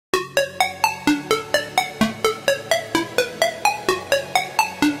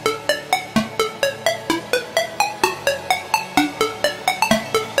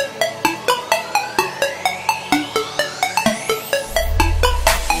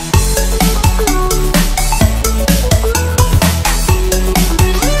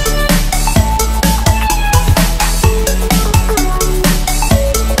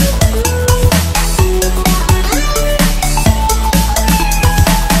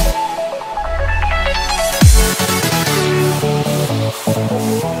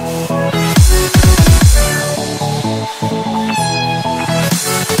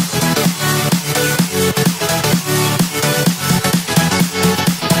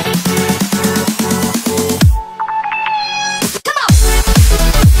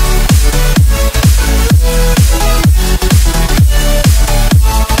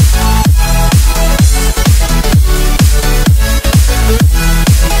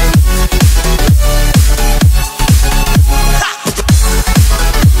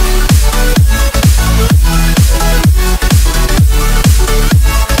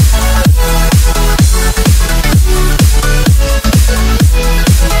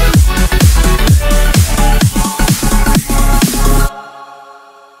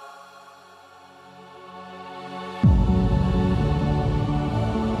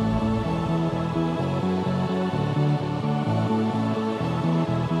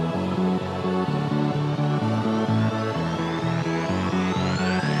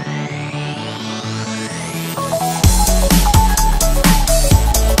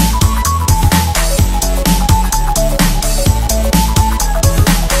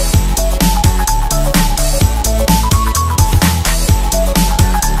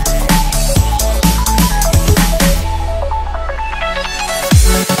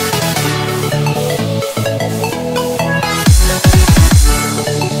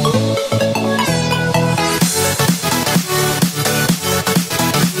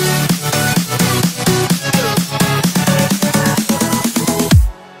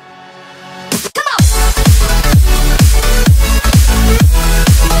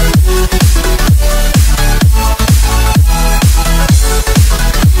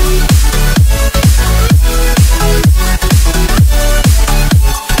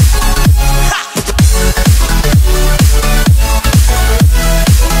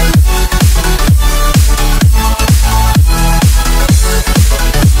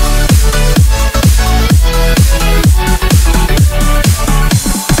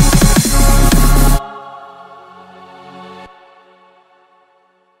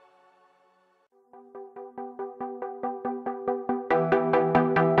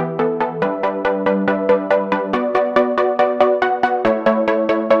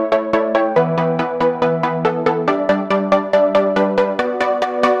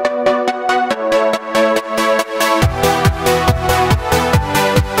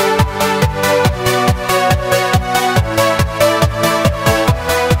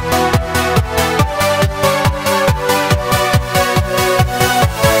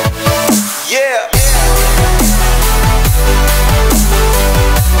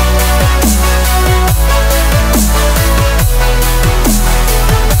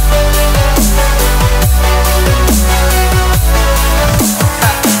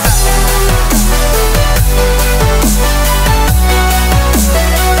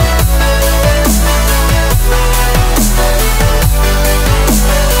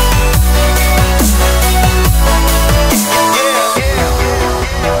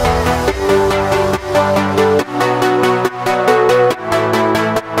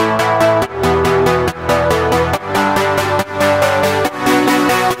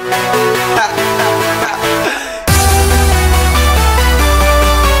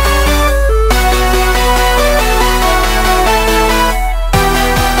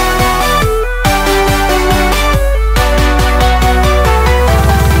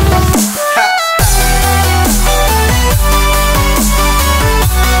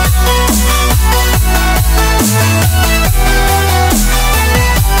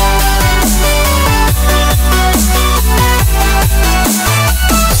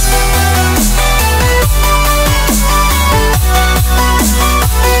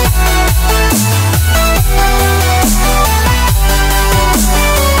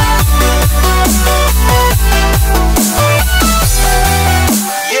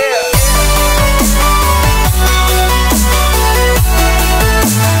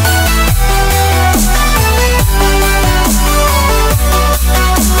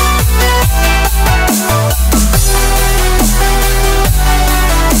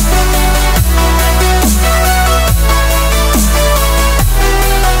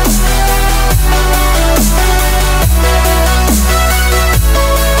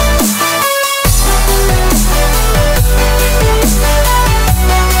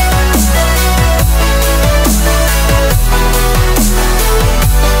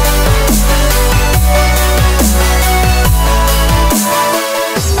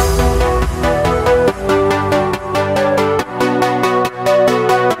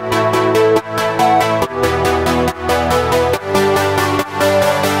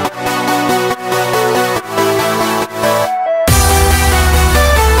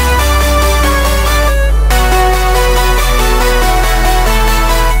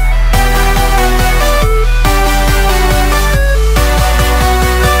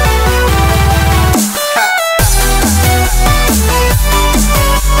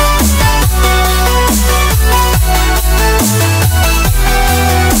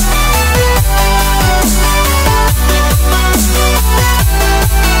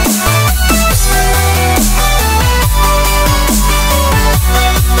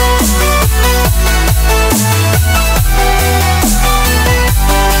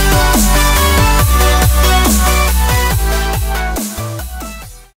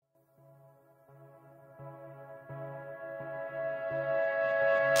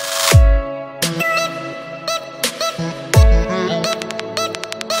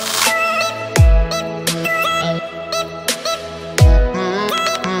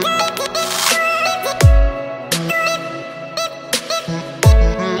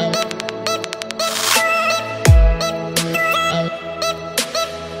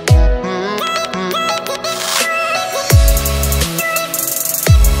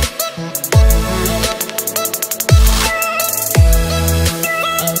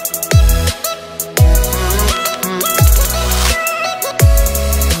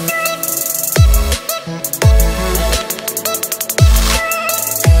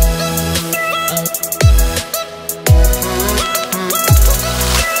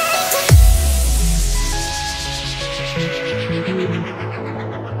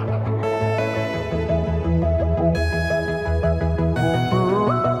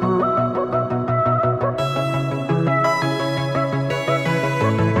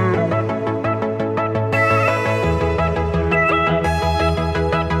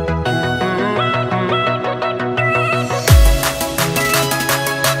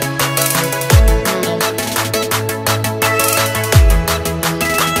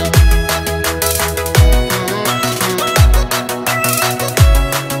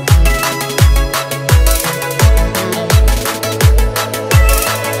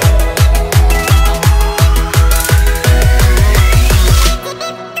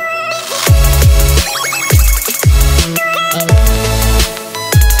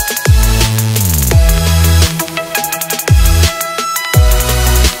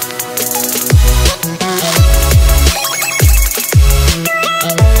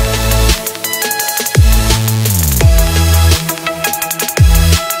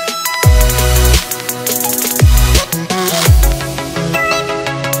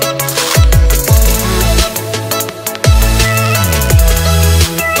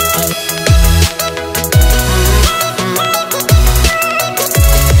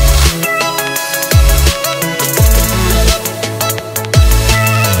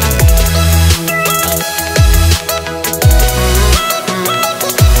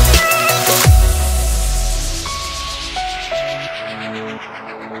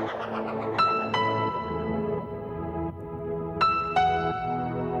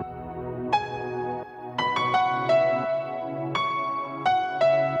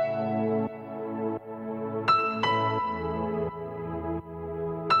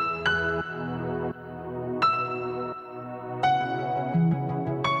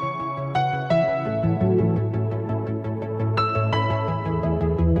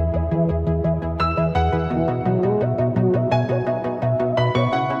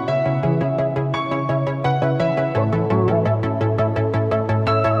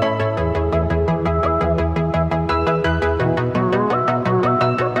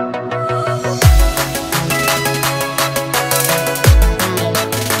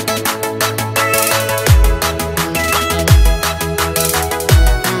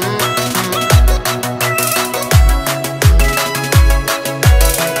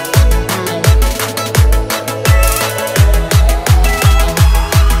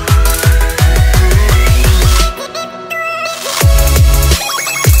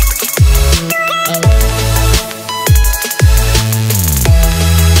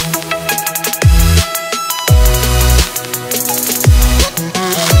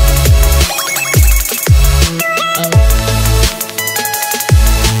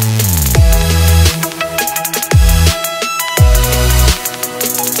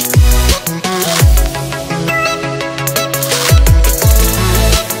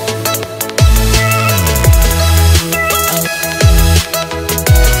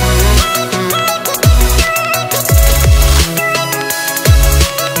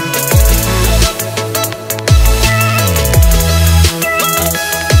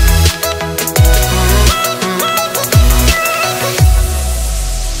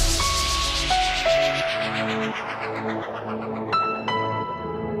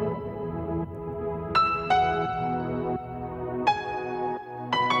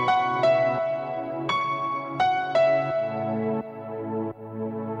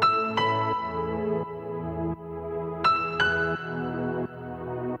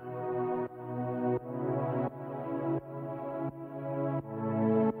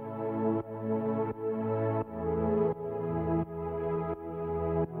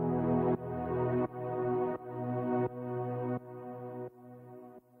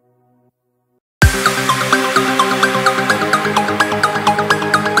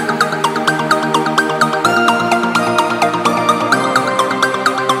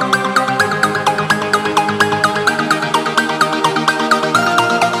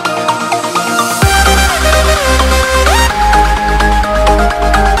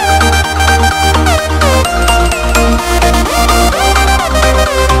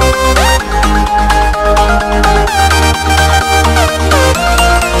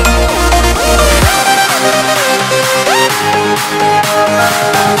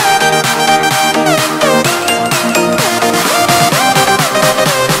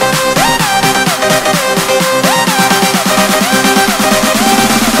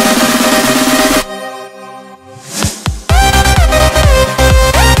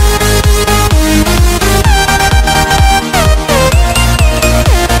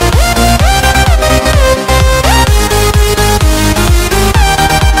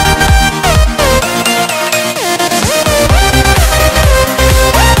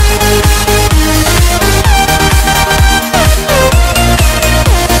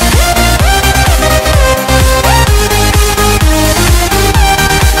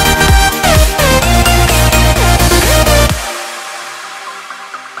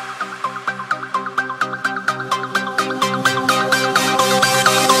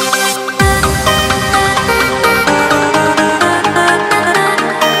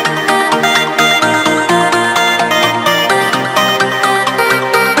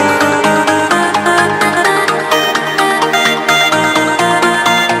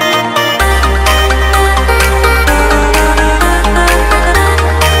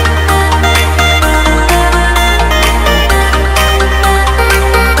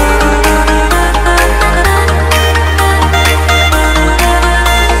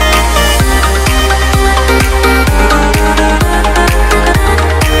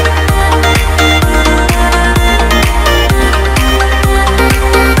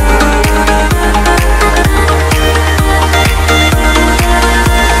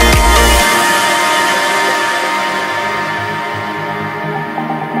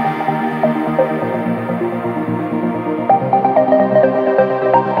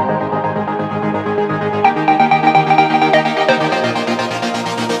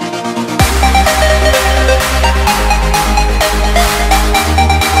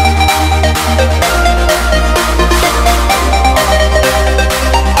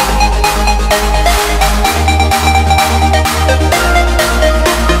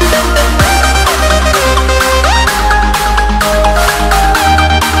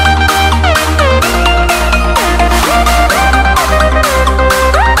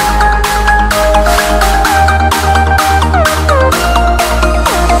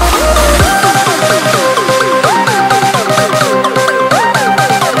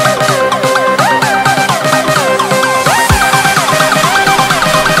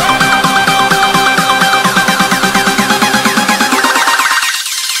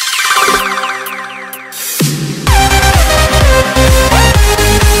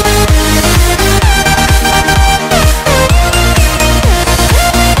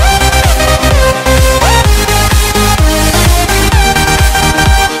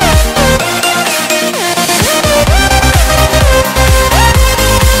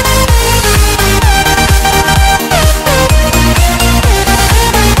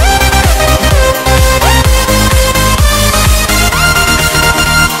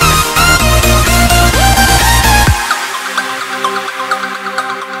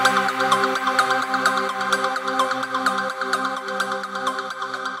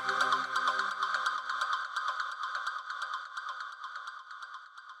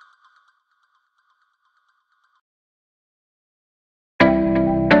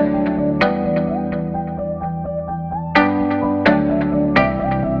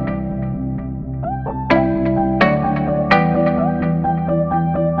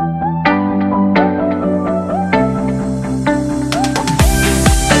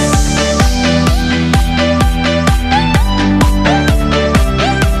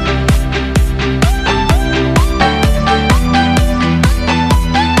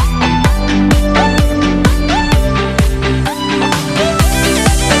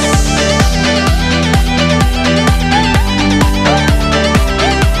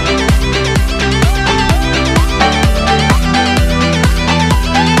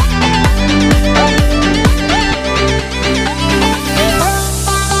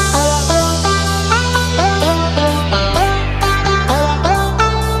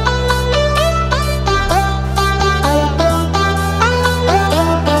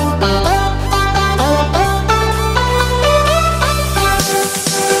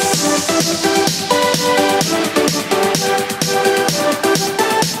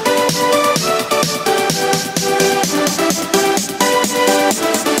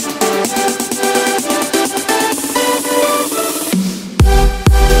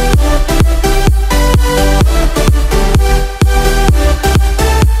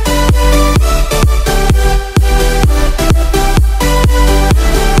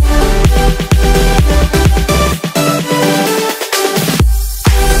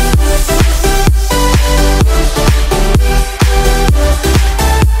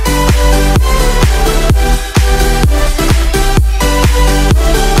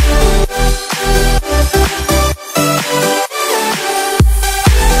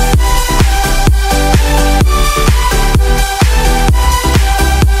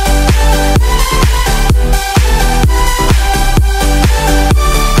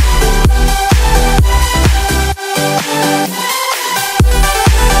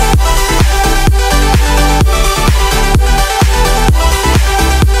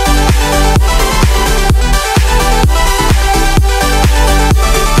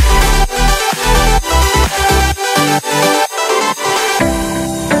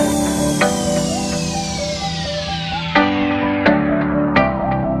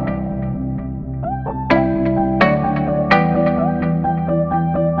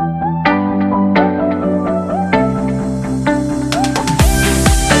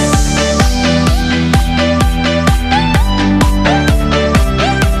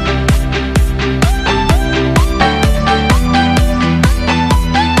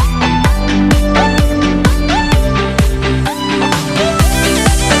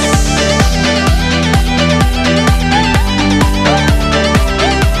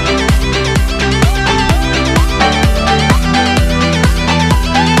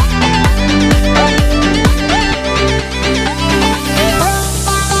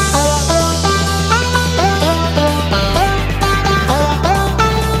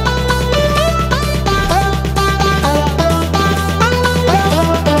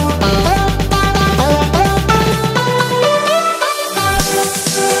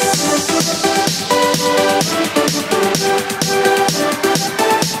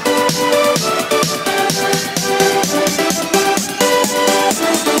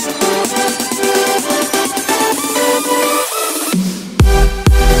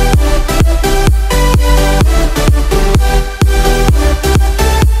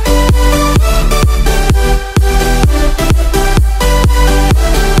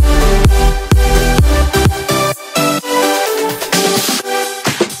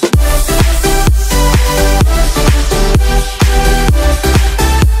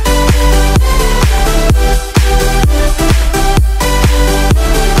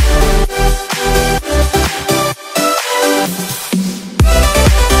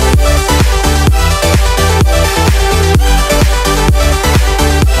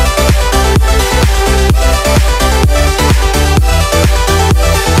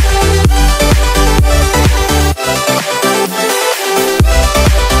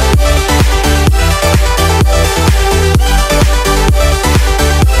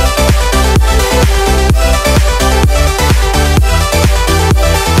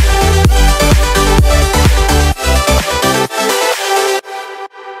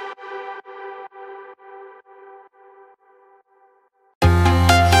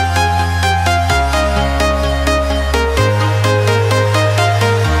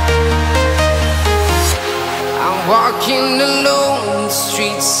walking alone, the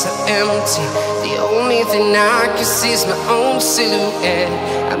streets are empty. The only thing I can see is my own silhouette.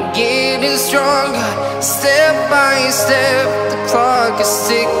 I'm getting stronger, step by step. The clock is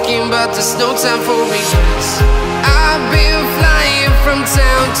ticking, but there's no time for regrets. I've been flying from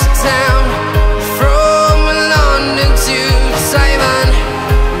town to town, from London to Taiwan.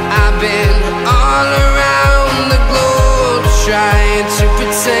 I've been all around the globe, trying to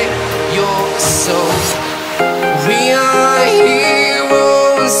protect your soul. We are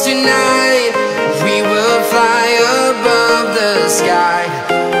heroes tonight. We will fly above the sky.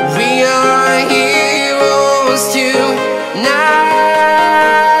 We are heroes tonight.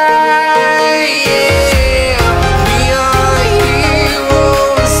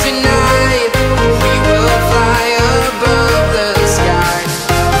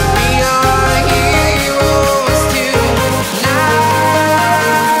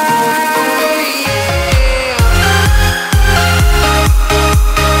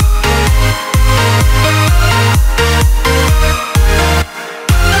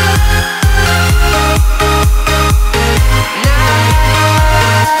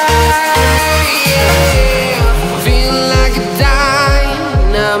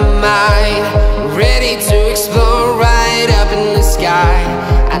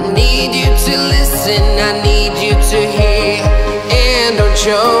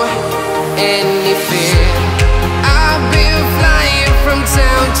 Show any fear. I've been flying from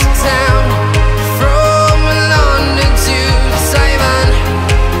town to town, from London to Taiwan.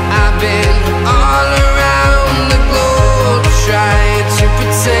 I've been all around the globe, trying to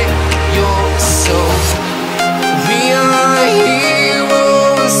protect your soul. We are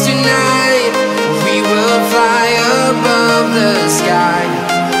heroes tonight. We will fly above the sky.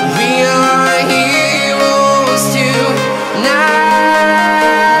 We are heroes tonight.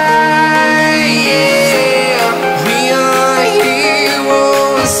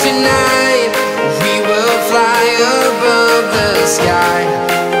 Sky.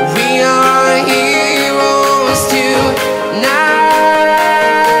 We are heroes tonight.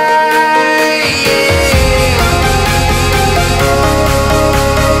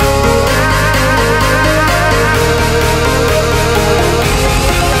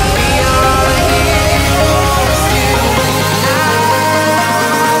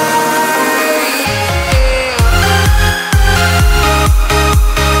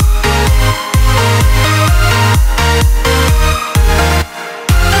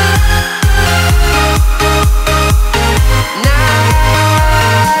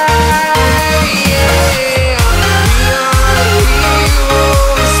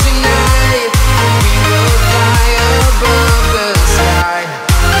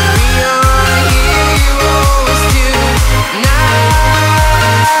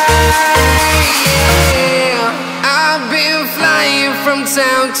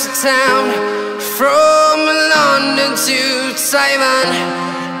 Town, from London to Taiwan.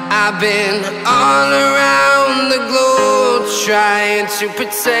 I've been all around the globe, trying to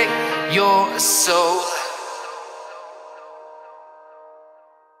protect your soul.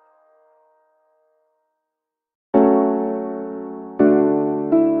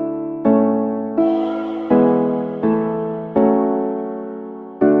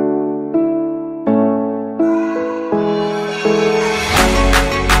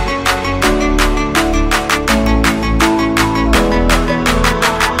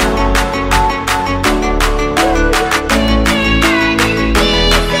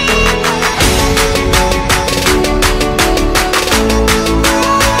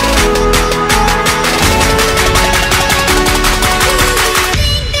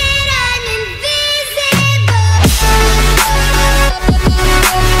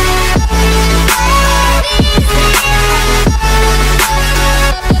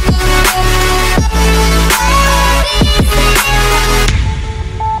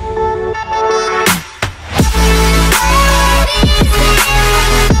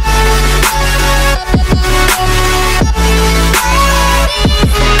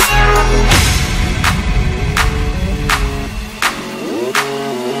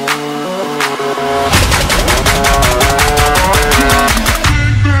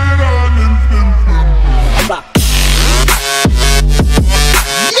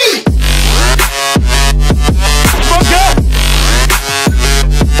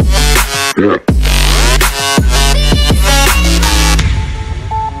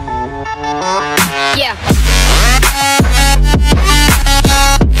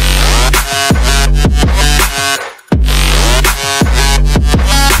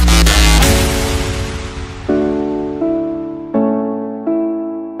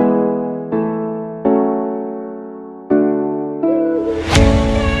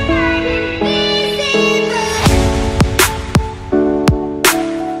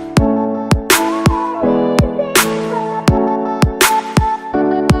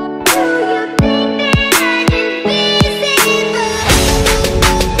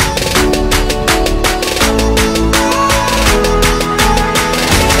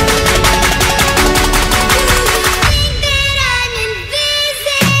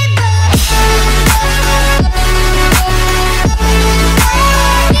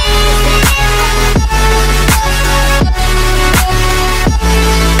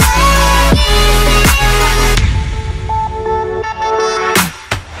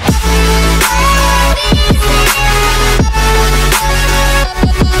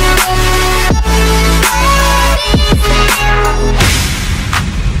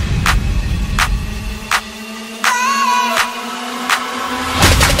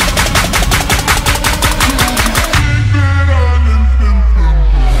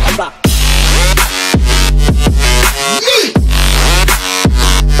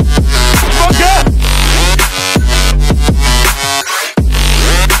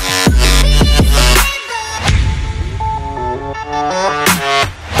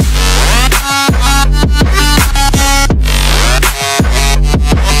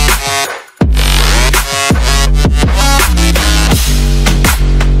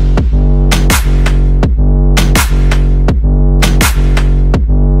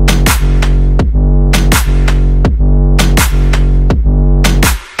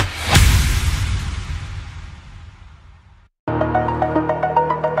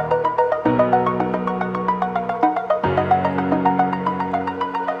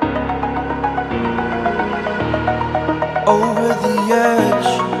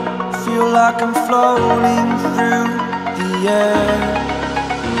 like I'm floating through the air.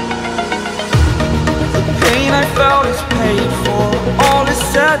 The pain I felt is paid for, all is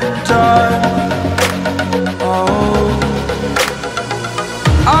said and done. Oh,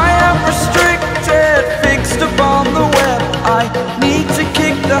 I am restricted, fixed upon the web. I need to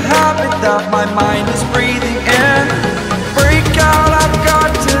kick the habit that my mind is breathing in. Break out, I've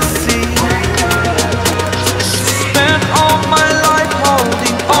got to see. Spent all my life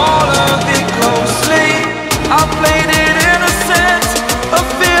holding all of it closely. I played it innocent, a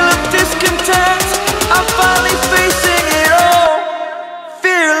feel of discontent. I'm finally facing it all,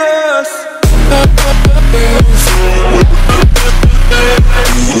 fearless.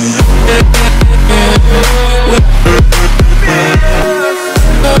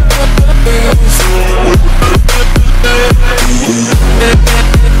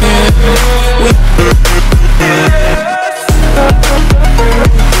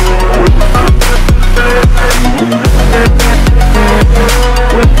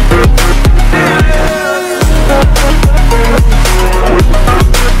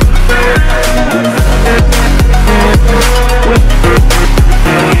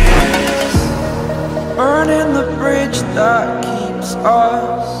 Burning the bridge that keeps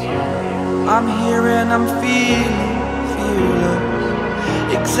us. I'm here and I'm feeling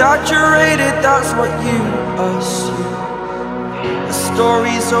fearless. Exaggerated, that's what you assume. The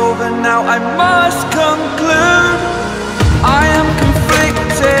story's over now, I must conclude. I am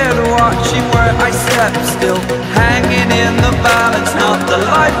conflicted, watching where I step still, hanging in the balance. Not the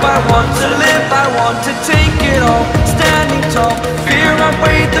life I want to live, I want to take it all. Standing tall, fear I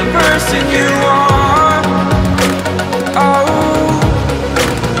weighed the person you are. Oh,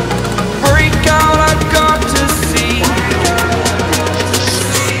 break out, I've got to see.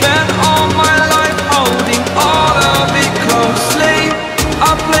 Spent all my life holding all of it closely.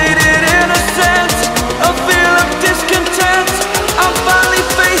 I played it innocent, a feel of discontent. I'm finally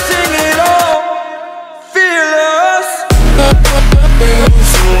facing it all, fearless.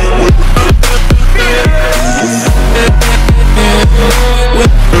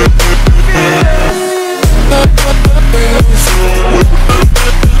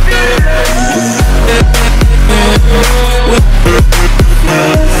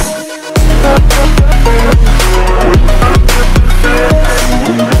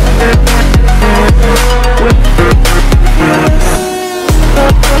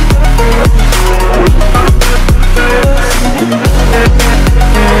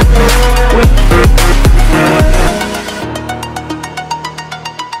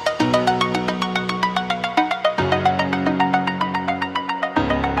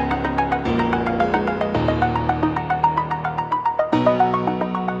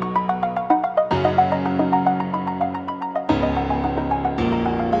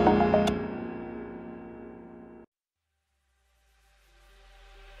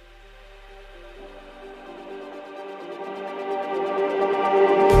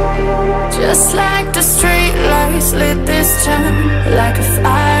 Just like the street lights lit this town, like a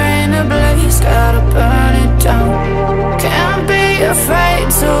fire in a blaze, gotta burn it down. Can't be afraid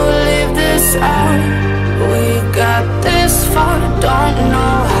to leave this out. We got this far, don't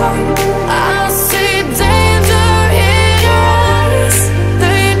know how. I see danger in your eyes.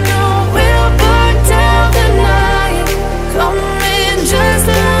 They know we'll burn down the night. Coming just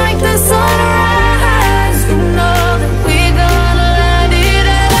like the sunrise. You know that we're gonna let it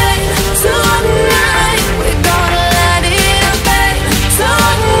out tonight. We're gonna let it out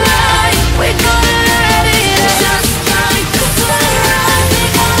tonight. We're gonna let it out just like the sunrise.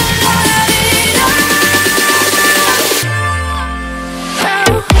 We're gonna let it out.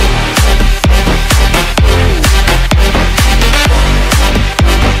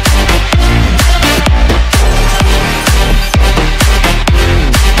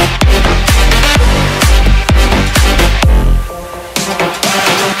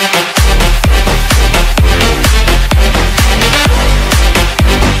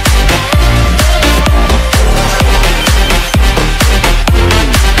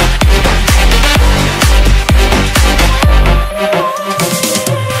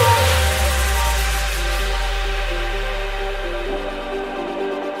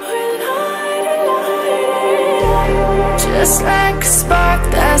 Just like a spark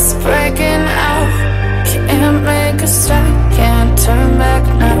that's breaking out. Can't make a stop, can't turn back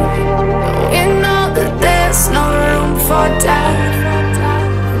now. We know that there's no room for doubt.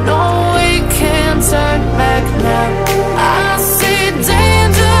 No, we can't turn back now. I see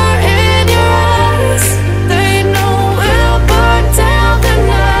danger in your eyes. They know we'll burn down the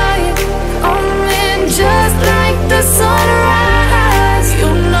night. Coming just like the sunrise. You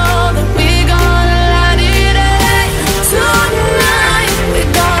know that we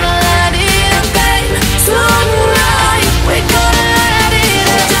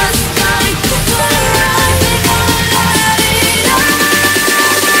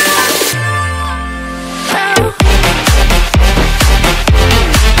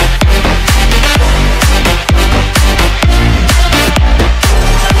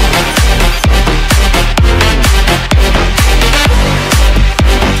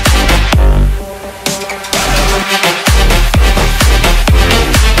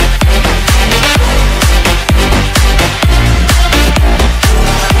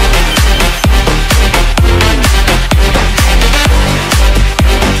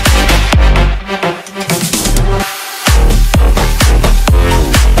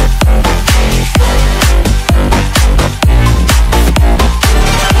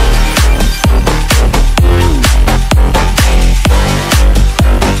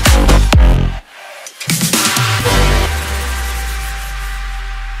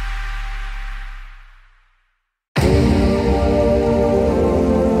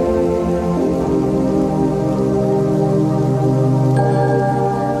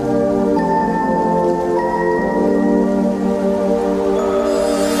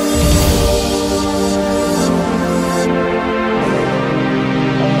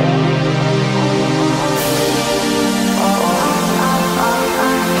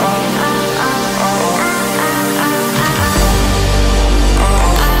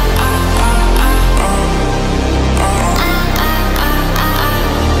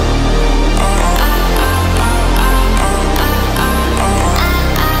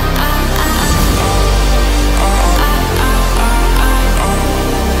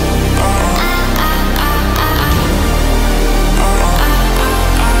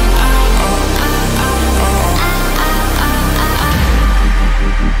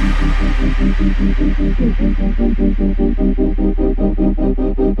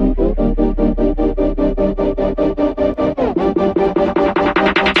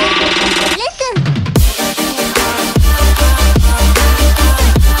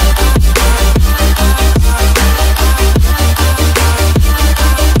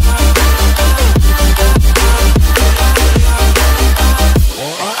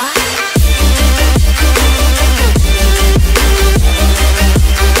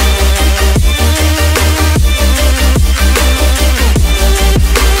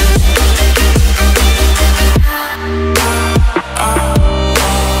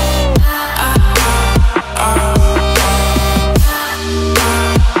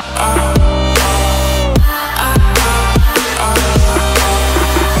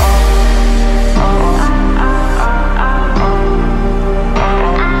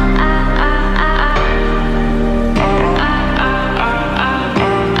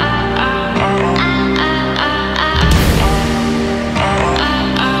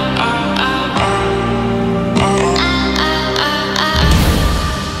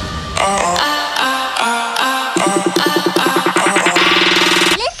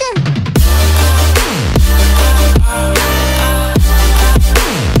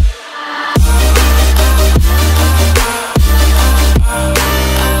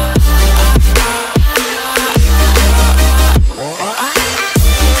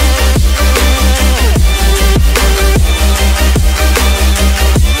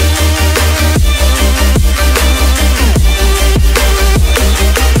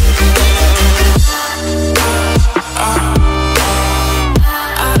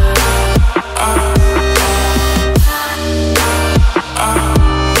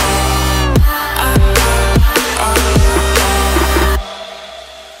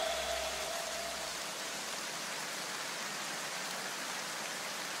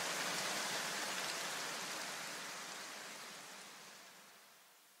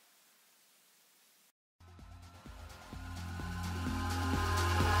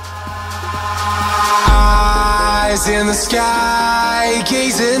in the sky,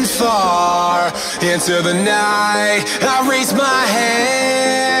 gazing far into the night. I raise my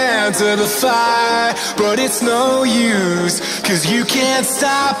hand to the fire, but it's no use, 'cause you can't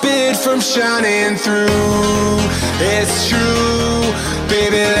stop it from shining through. It's true,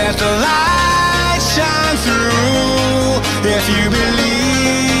 baby, let the light shine through. If you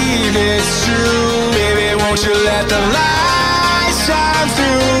believe it's true, baby, won't you let the light shine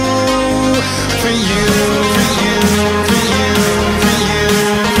through for you, for you, for you, for you, for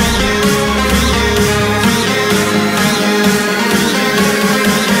you, for you, for you, for you, for you.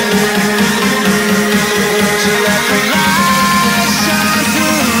 Won't you let the light shine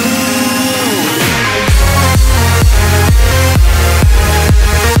through?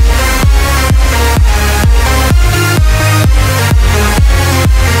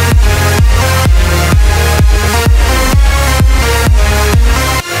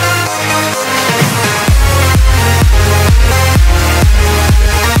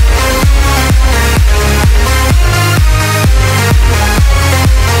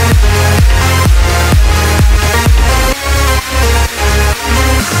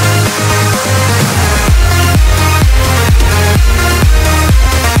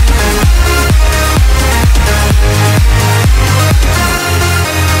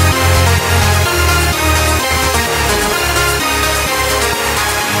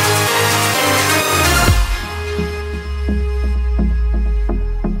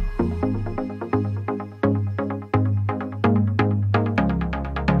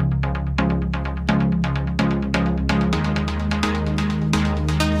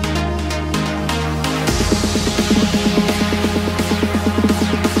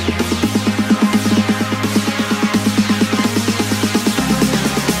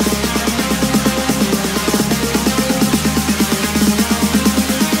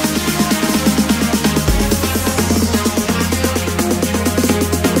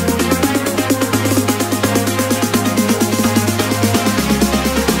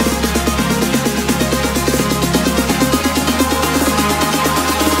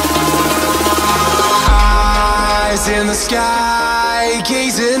 In the sky,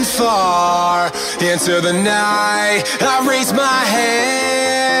 gazing far into the night. I raise my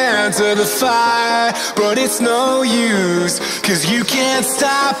hand to the fire, but it's no use, 'cause you can't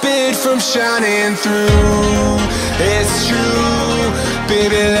stop it from shining through. It's true,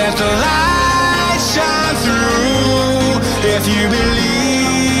 baby, let the light shine through. If you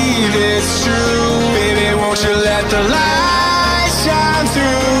believe it's true, baby, won't you let the light shine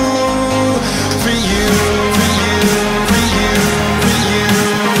through for you, for you, for you, for you, for you,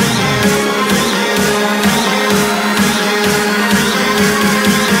 for you,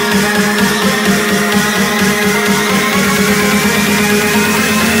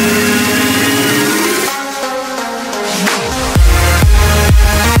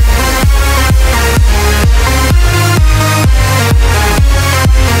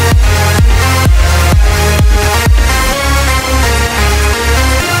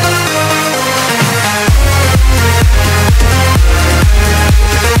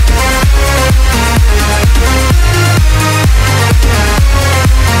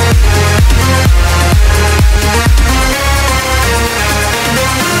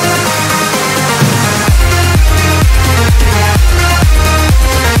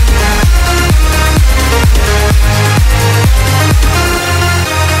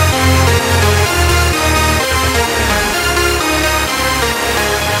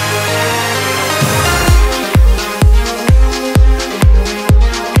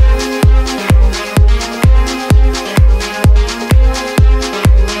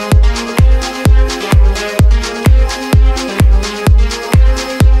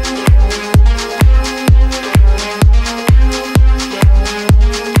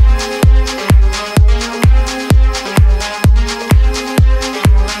 you,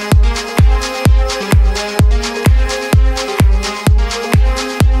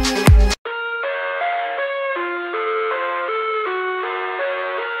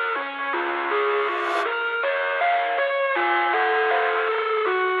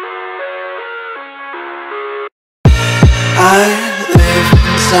 I live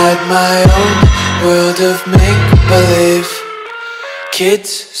inside my own world of make-believe.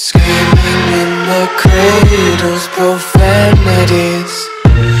 Kids screaming in the cradles, profanities.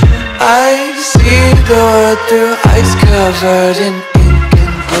 I see the world through ice covered in ink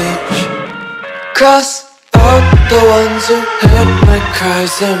and bleach. Cross out the ones who heard my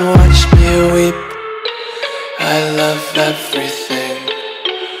cries and watched me weep. I love everything.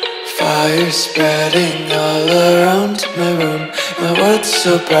 Fire spreading all around my room, My world's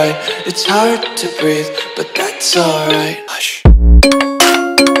so bright, it's hard to breathe, but that's alright. Hush.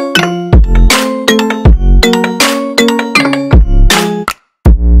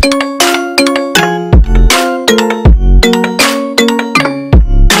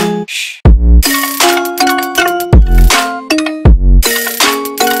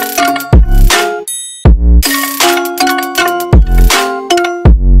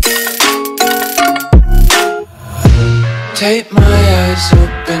 Take my eyes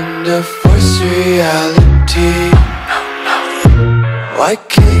open to force reality. Why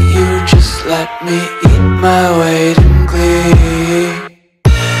can't you just let me eat my weight in glee?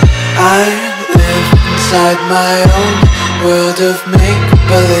 I live inside my own world of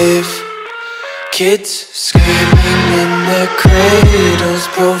make-believe. Kids screaming in their cradles,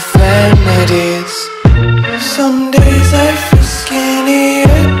 profanities. Some days I feel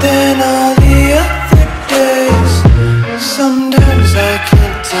skinnier than all the other days. Sometimes I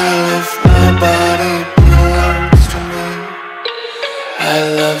can't tell if my body belongs to me. I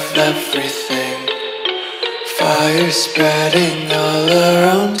love everything. Fire spreading all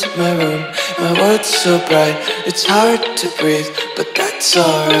around my room. My world's so bright, it's hard to breathe, but that's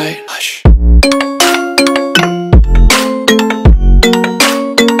alright. Hush.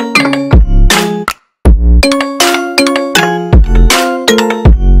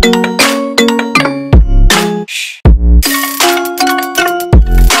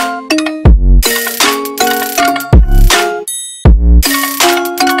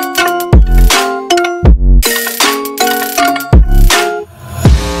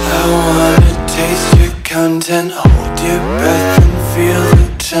 And hold your breath and feel the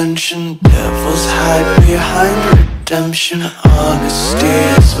tension. Devils hide behind redemption. Honesty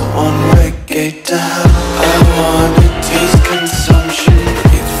is a one-way gate to hell. I wanna taste consumption.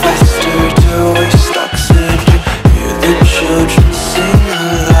 Breathe faster to waste oxygen. Hear the children sing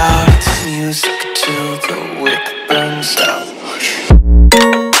aloud. It's music till the wick burns out.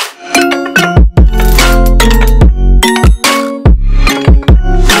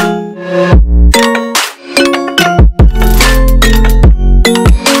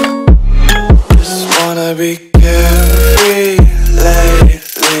 Be carefree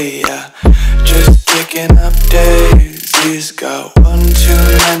lately, yeah. Just picking up daisies. Got one too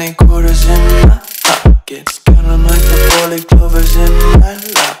many quarters in my pockets. Counting like the 4-leaf clovers in my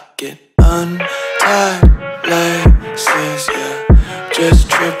locket. Untied laces, yeah. Just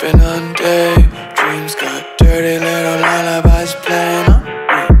tripping on daydreams. Got dirty little lullabies playing on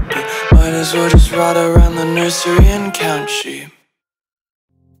repeat. Might as well just ride around the nursery and count sheep.